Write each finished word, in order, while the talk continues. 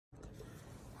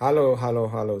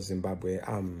Hello, Zimbabwe.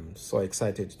 I'm so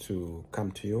excited to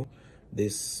come to you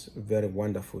this very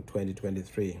wonderful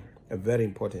 2023, a very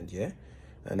important year.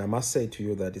 And I must say to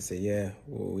you that it's a year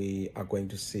we are going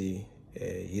to see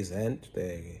his hand,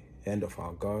 the hand of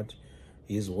our God.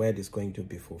 His word is going to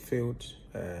be fulfilled,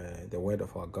 the word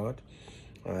of our God.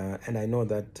 And I know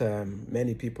that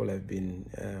many people have been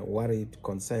worried,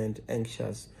 concerned,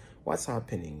 anxious. What's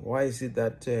happening? Why is it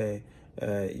that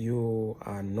you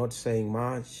are not saying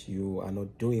much? You are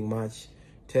not doing much?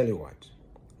 Tell you what,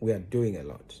 we are doing a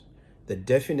lot. The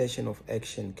definition of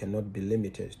action cannot be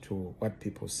limited to what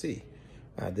people see.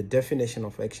 The definition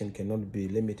of action cannot be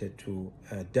limited to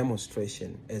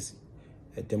demonstration, as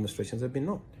demonstrations have been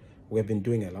known. We have been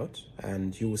doing a lot,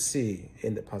 and you will see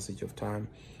in the passage of time,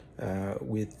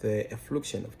 with the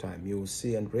affliction of time, you will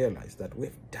see and realize that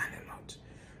we've done a lot,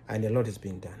 and a lot is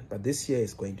being done. But this year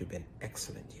is going to be an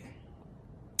excellent year.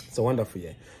 It's a wonderful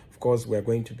year. Of course, we are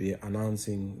going to be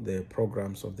announcing the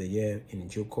programs of the year in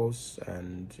due course,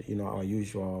 and our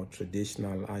usual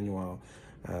traditional annual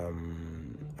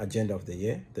agenda of the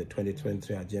year, the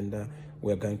 2023 agenda.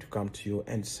 We are going to come to you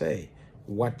and say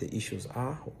what the issues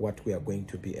are, what we are going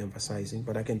to be emphasizing.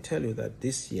 But I can tell you that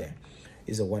this year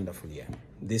is a wonderful year.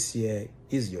 This year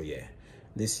is your year.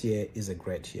 This year is a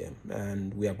great year,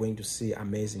 and we are going to see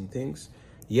amazing things.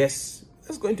 Yes,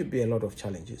 there's going to be a lot of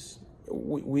challenges.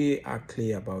 We are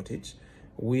clear about it.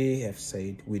 We have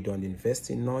said we don't invest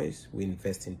in noise, we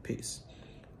invest in peace.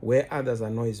 Where others are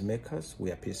noise makers, we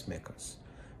are peacemakers.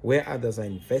 Where others are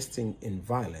investing in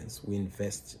violence, we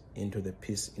invest into the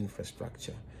peace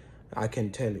infrastructure. I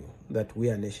can tell you that we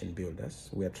are nation builders,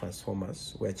 we are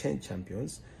transformers, we are change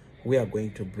champions. We are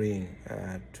going to bring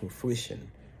to fruition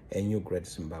a new great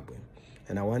Zimbabwe.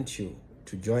 And I want you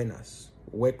to join us,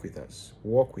 work with us,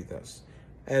 walk with us,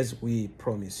 as we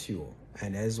promise you,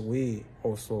 and as we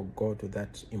also go to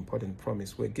that important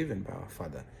promise we're given by our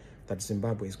Father, that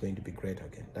Zimbabwe is going to be great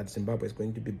again, that Zimbabwe is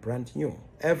going to be brand new.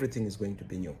 Everything is going to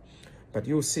be new. But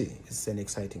you'll see, it's an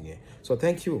exciting year. So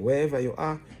thank you. Wherever you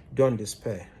are, don't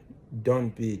despair.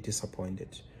 Don't be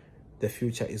disappointed. The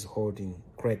future is holding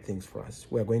great things for us.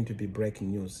 We are going to be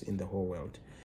breaking news in the whole world.